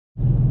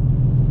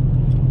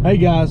Hey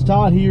guys,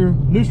 Todd here,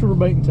 Neuse River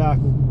Bait and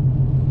Tackle.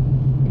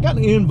 I got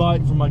an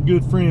invite from my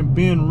good friend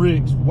Ben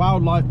Ricks,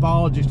 wildlife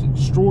biologist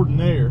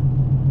extraordinaire.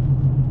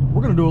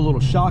 We're gonna do a little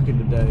shocking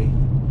today.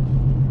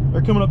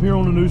 They're coming up here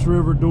on the Neuse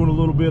River doing a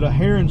little bit of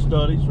herring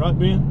studies, right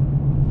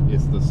Ben?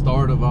 It's the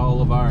start of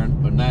all of our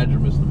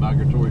anadromous, the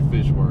migratory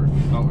fish work.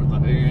 We start with the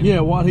herring.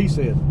 Yeah, what he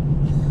said.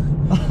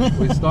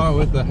 We start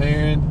with the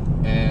herring,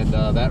 and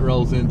that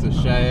rolls into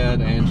shad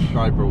and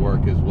striper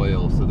work as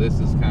well. So this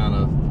is kind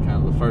of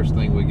the first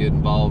thing we get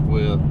involved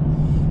with,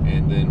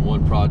 and then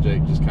one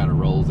project just kind of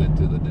rolls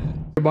into the net.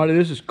 Everybody,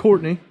 this is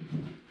Courtney.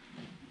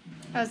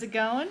 How's it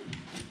going?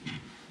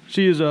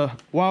 She is a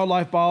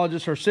wildlife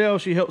biologist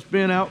herself. She helps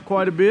Ben out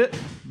quite a bit.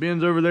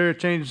 Ben's over there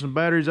changing some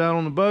batteries out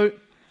on the boat.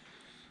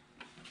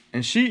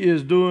 And she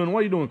is doing, what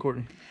are you doing,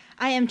 Courtney?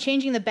 I am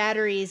changing the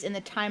batteries in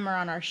the timer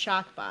on our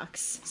shock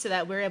box so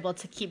that we're able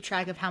to keep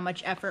track of how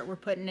much effort we're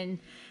putting in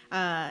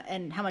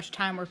and how much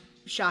time we're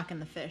shocking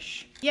the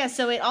fish. Yeah,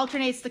 so it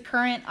alternates the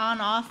current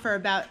on-off for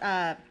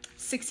about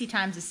 60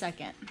 times a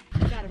second.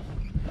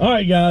 All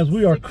right, guys,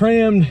 we are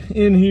crammed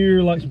in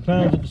here like some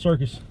clowns at the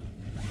circus.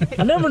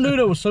 I never knew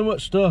there was so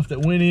much stuff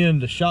that went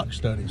into shock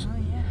studies. Oh,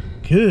 yeah.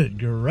 Good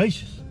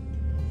gracious.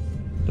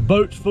 The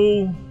boat's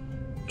full,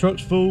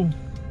 truck's full.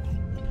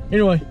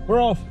 Anyway,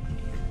 we're off.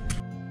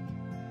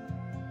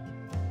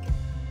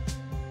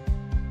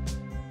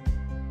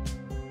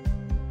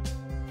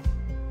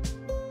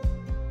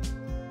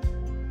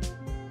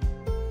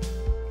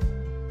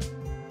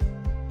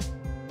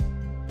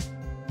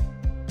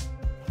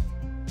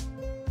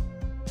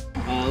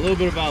 A little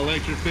bit about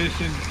electric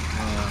fishing.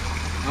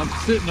 I'm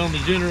sitting on the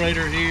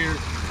generator here.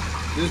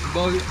 This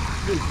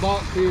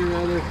box here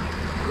rather,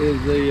 is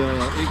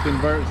it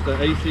converts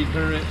the AC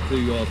current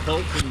to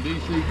pulse and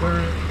DC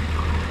current.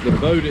 The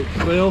boat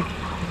itself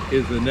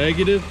is the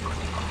negative.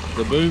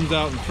 The booms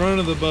out in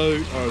front of the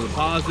boat are the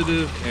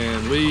positive,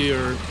 and we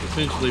are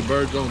essentially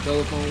birds on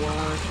telephone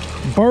wire.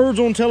 Birds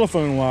on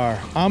telephone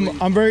wire.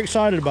 I'm very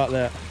excited about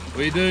that.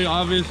 We do,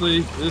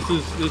 obviously. This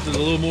is a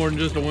little more than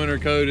just a winter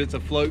coat. It's a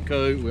float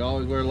coat. We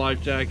always wear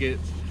life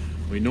jackets.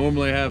 We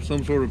normally have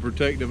some sort of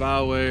protective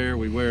eyewear.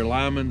 We wear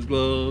lineman's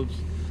gloves.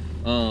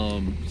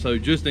 So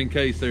just in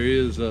case there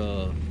is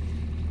a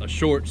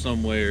short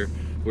somewhere,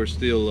 we're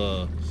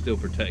still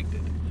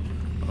protected.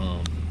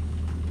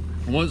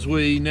 Once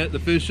we net the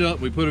fish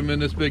up, we put them in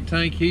this big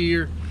tank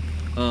here.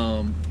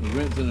 We're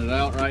rinsing it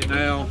out right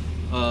now,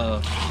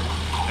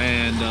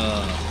 and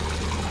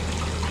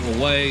we'll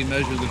weigh,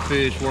 measure the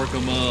fish, work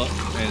them up,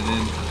 and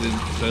then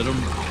set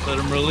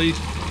them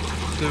released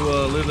to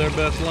live their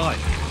best life.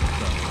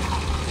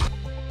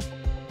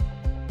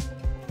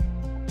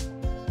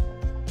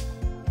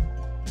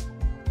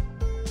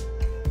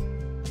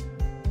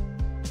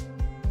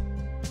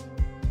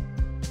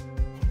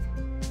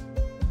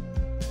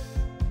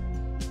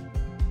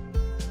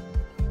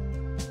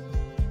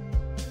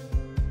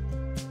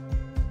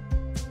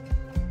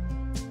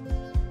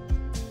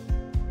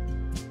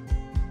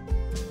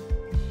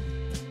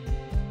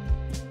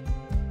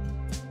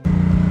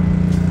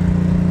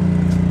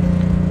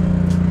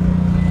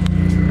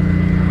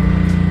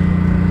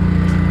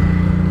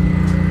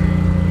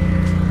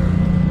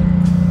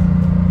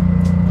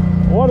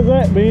 What is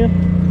that, Ben?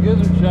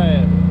 Gizzard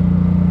shad.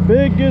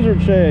 Big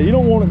gizzard shad. You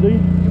don't want it, do you?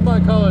 You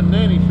might call it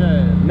nanny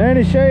shad.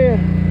 Nanny shad.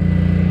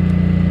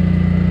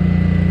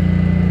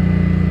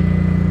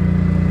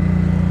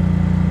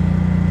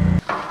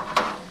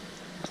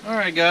 All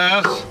right,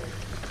 guys.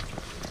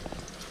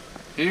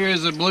 Here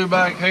is a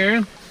blueback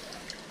herring.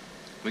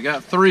 We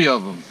got 3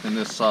 of them in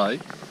this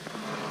site.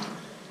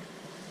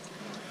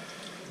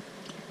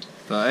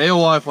 The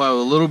alewife will have a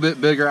little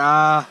bit bigger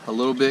eye, a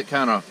little bit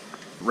kind of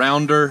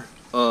rounder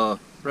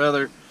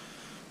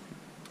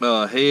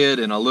head,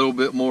 and a little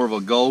bit more of a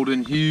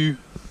golden hue.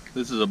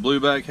 This is a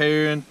blueback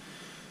herring.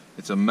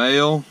 It's a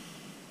male.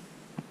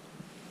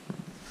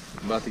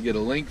 I'm about to get a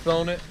length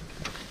on it.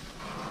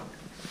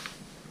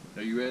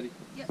 Are you ready?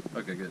 Yep.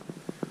 Okay, good.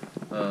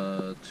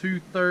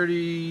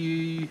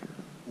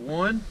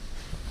 231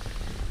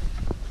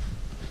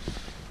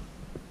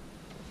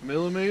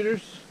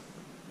 millimeters,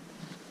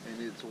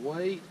 and its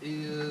weight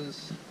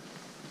is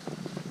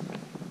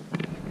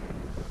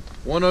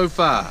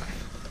 105.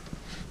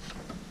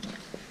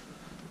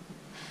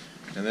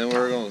 And then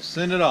we're going to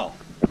send it off.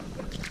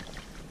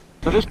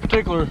 So this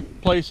particular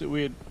place that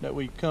we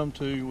come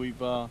to, we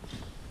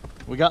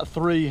got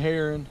 3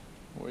 herring.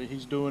 Where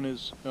he's doing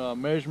his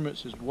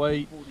measurements, his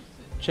weight,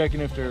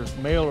 checking if they're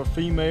male or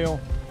female,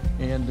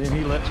 and then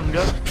he lets them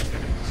go.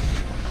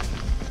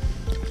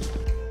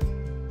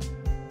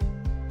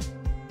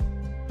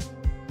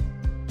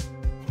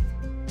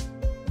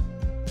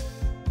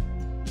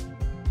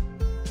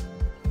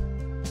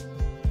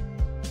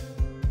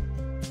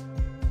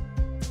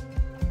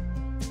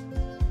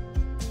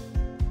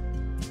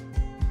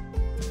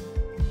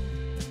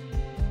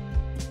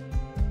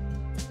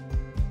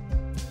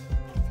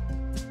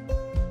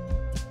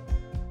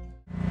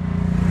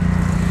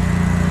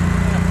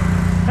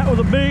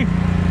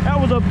 That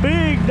was a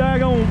big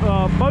daggone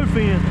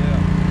bowfin. Yeah.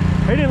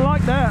 He didn't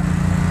like that.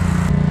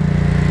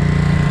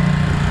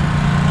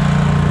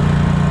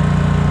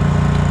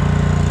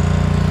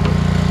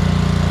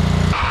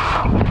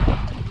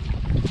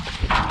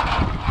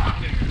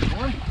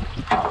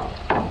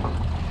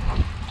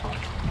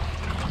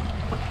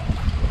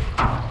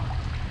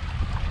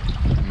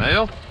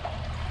 Male,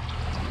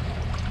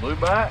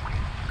 blueback,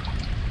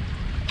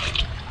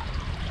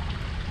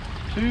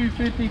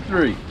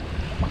 253.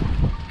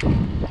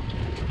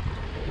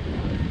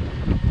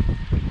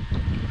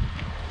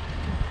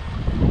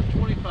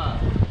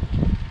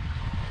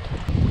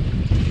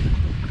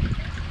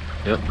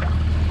 Yep.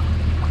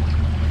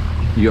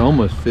 You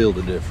almost feel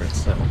the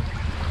difference.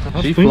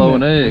 She's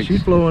flowing eggs.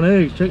 She's flowing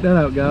eggs. Check that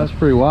out, guys. That's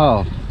pretty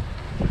wild.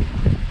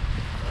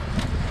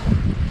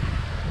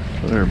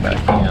 Put her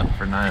back in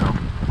for now.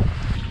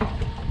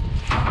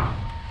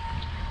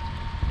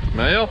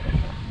 Male.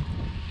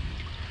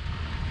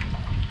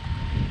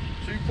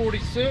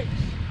 246.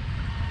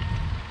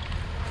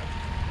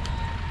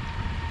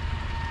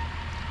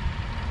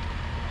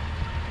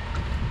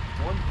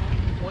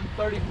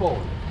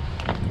 134.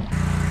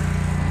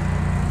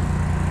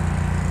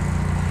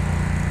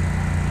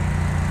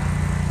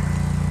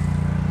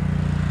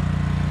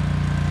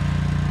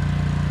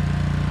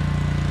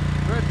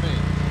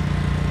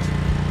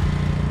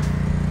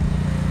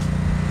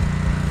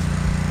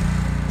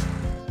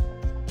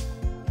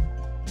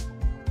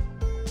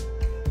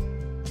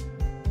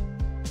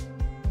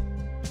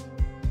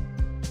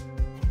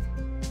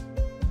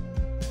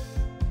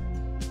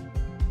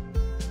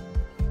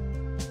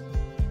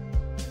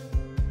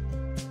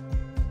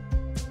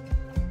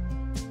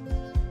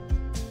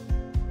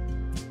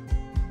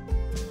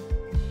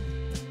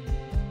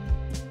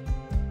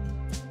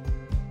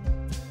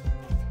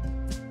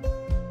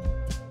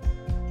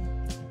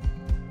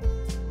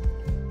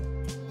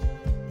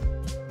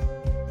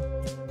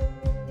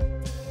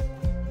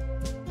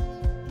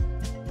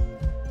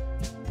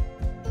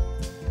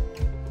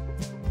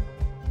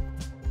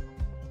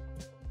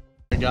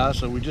 Guys,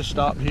 so we just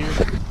stopped here,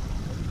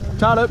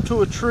 tied up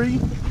to a tree.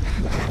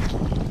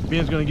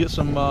 Ben's gonna get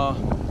some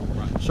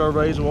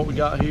surveys of what we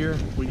got here.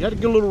 We had a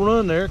good little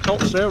run there, caught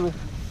several.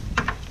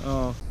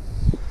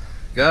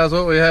 Guys,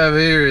 what we have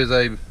here is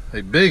a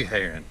big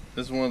heron.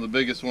 This is one of the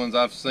biggest ones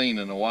I've seen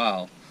in a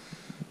while,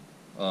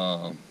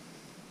 and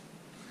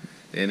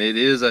it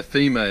is a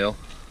female.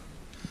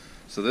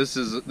 So this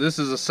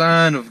is a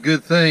sign of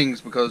good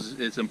things, because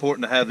it's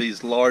important to have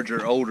these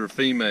larger, older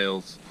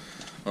females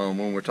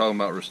when we're talking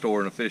about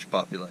restoring a fish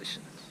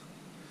population.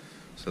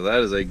 So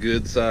that is a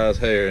good size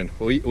heron.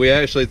 We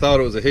actually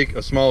thought it was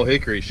a small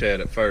hickory shad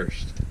at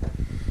first.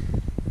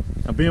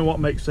 Now, Ben,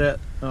 what makes that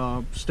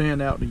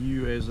stand out to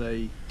you as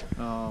a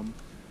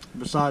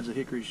besides the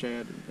hickory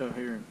shad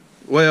heron?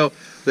 Well,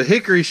 the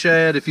hickory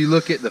shad, if you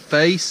look at the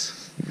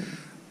face,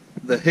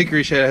 the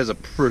hickory shad has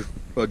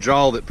a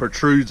jaw that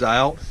protrudes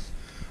out,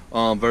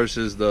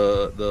 versus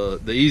the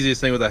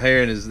easiest thing with a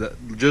heron is that,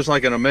 just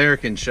like an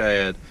American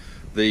shad,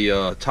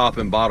 the top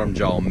and bottom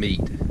jaw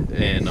meet,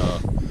 and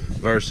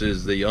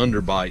versus the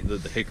underbite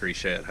that the hickory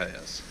shad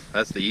has.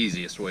 That's the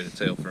easiest way to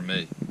tell for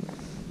me.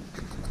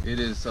 It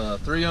is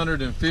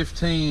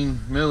 315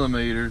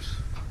 millimeters,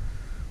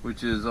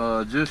 which is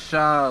just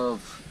shy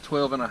of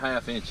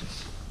 12.5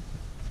 inches.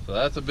 So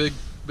that's a big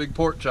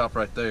pork chop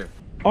right there.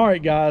 All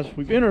right, guys,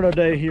 we've entered our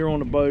day here on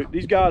the boat.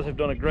 These guys have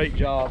done a great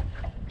job.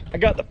 I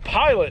got the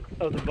pilot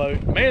of the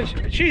boat. Man,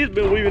 she has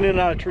been weaving in and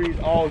out of trees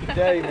all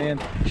day, man.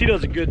 She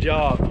does a good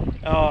job.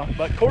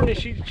 But Courtney,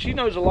 she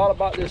knows a lot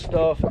about this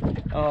stuff.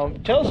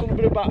 Tell us a little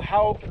bit about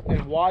how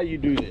and why you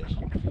do this.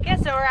 Yeah,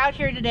 so we're out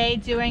here today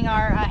doing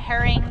our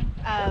herring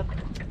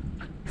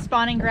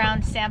spawning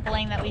ground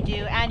sampling that we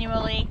do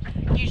annually,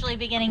 usually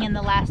beginning in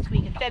the last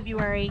week of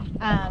February,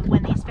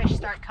 when these fish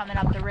start coming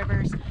up the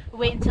rivers. We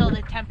wait until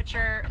the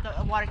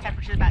water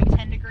temperature is about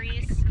 10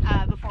 degrees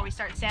before we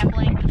start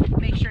sampling,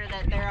 make sure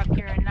that they're up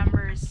here in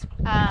numbers.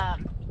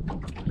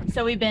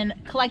 So we've been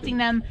collecting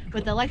them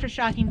with the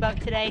electroshocking boat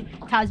today.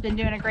 Todd's been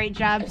doing a great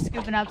job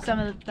scooping up some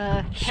of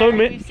the herring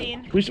we've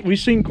seen. We've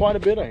seen quite a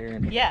bit of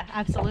herring. Yeah,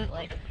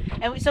 absolutely.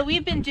 And so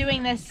we've been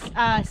doing this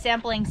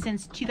sampling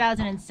since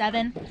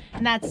 2007,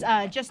 and that's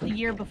just the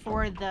year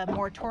before the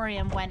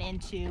moratorium went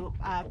into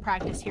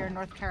practice here in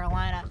North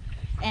Carolina.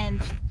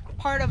 And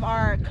part of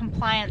our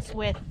compliance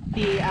with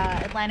the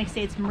Atlantic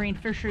States Marine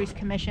Fisheries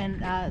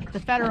Commission,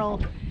 the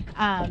federal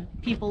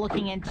people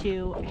looking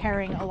into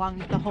herring along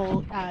the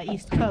whole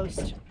East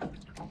Coast,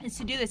 is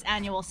to do this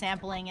annual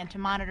sampling and to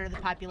monitor the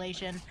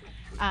population,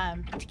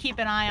 to keep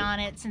an eye on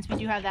it since we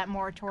do have that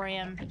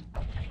moratorium.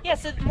 Yeah,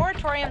 so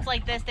moratoriums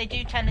like this, they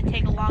do tend to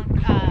take a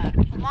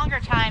longer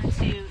time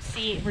to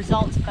see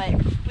results, but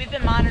we've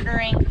been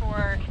monitoring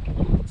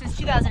since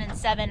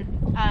 2007.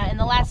 In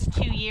the last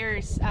 2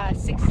 years,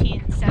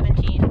 16,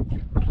 17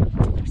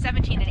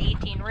 and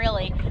 18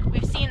 really,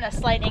 we've seen a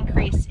slight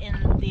increase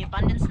in the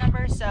abundance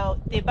numbers. So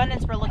the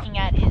abundance we're looking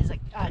at is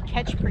a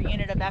catch per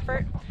unit of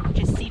effort.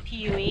 which is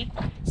CPUE.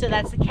 So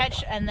that's the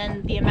catch and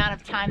then the amount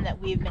of time that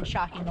we've been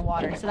shocking the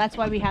water. So that's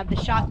why we have the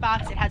shock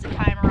box. It has a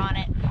timer on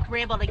it. We're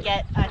able to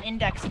get an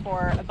index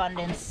for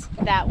abundance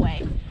that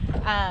way.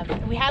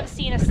 We have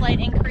seen a slight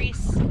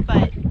increase,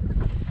 but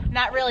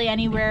not really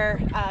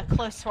anywhere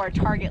close to our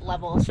target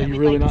level. So you're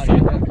really not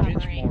hitting that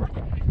benchmark.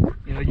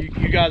 You know,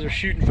 you guys are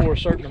shooting for a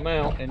certain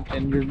amount,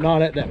 and you're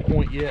not at that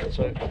point yet.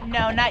 So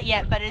no, not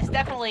yet, but it's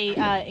definitely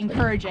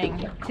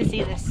encouraging to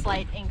see this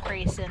slight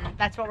increase, and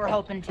that's what we're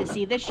hoping to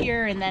see this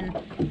year, and then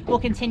we'll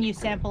continue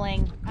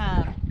sampling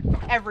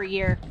every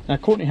year. Now,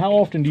 Courtney, how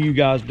often do you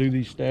guys do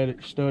these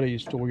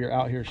studies to where you're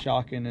out here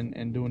shocking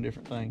and doing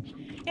different things?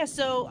 Yeah,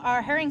 so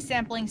our herring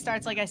sampling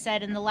starts, like I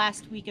said, in the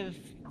last week of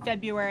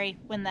February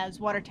when those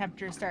water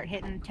temperatures start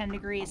hitting 10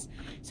 degrees.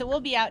 So we'll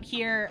be out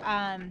here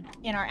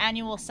in our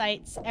annual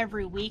sites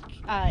every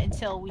week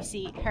until we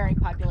see herring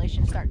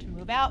populations start to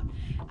move out.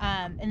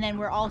 And then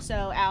we're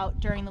also out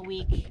during the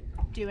week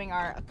doing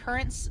our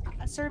occurrence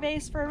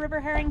surveys for river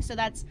herring. So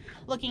that's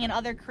looking in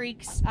other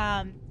creeks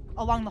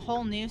along the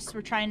whole Neuse.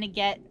 We're trying to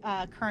get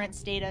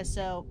occurrence data,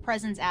 so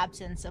presence,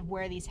 absence of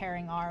where these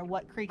herring are,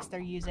 what creeks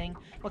they're using,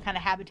 what kind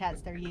of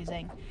habitats they're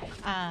using.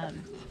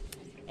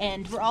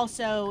 And we're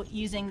also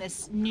using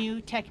this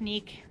new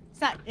technique.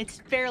 It's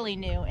fairly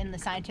new in the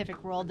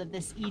scientific world of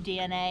this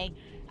eDNA.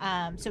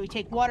 So we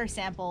take water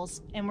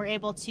samples and we're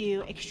able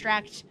to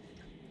extract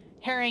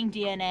herring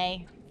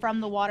DNA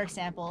from the water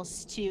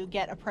samples to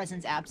get a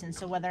presence absence,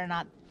 so whether or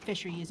not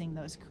fish are using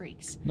those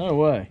creeks. No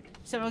way.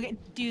 So we'll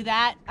do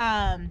that.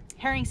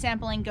 Herring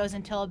sampling goes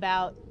until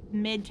about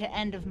mid to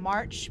end of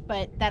March,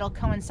 but that'll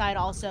coincide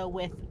also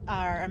with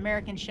our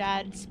American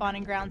shad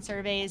spawning ground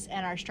surveys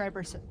and our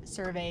striper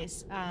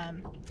surveys,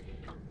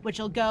 which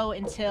will go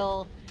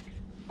until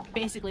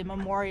basically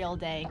Memorial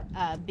Day,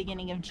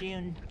 beginning of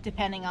June,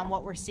 depending on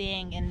what we're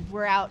seeing, and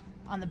we're out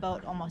on the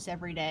boat almost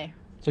every day.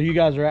 So you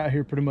guys are out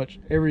here pretty much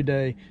every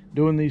day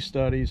doing these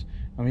studies.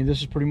 I mean, this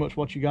is pretty much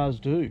what you guys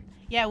do.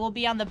 Yeah, we'll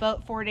be on the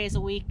boat 4 days a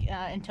week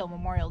until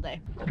Memorial Day.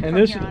 And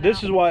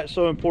this is why it's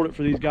so important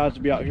for these guys to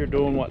be out here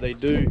doing what they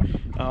do.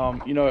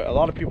 You know, a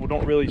lot of people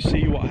don't really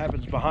see what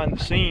happens behind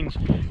the scenes.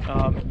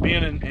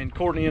 Ben and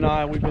Courtney and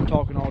I, we've been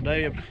talking all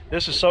day.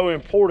 This is so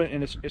important,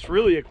 and it's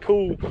really a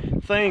cool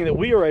thing that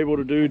we are able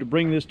to do to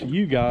bring this to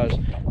you guys.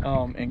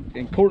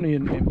 And Courtney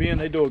and Ben,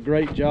 they do a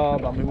great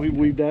job. I mean,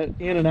 we've done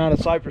in and out of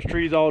cypress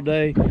trees all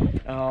day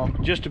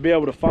just to be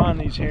able to find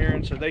these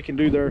herons so they can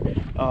do their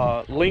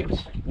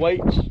lengths,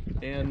 weights,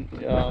 and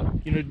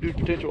you know, do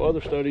potential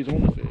other studies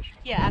on the fish.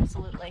 Yeah,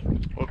 absolutely.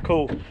 Well,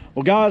 cool.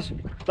 Well, guys,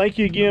 thank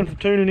you again for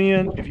tuning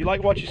in. If you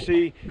like what you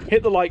see,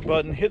 hit the like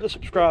button, hit the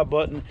subscribe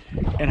button,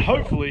 and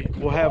hopefully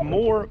we'll have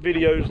more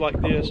videos like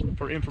this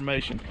for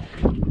information.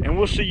 And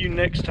we'll see you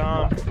next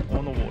time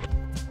on the water.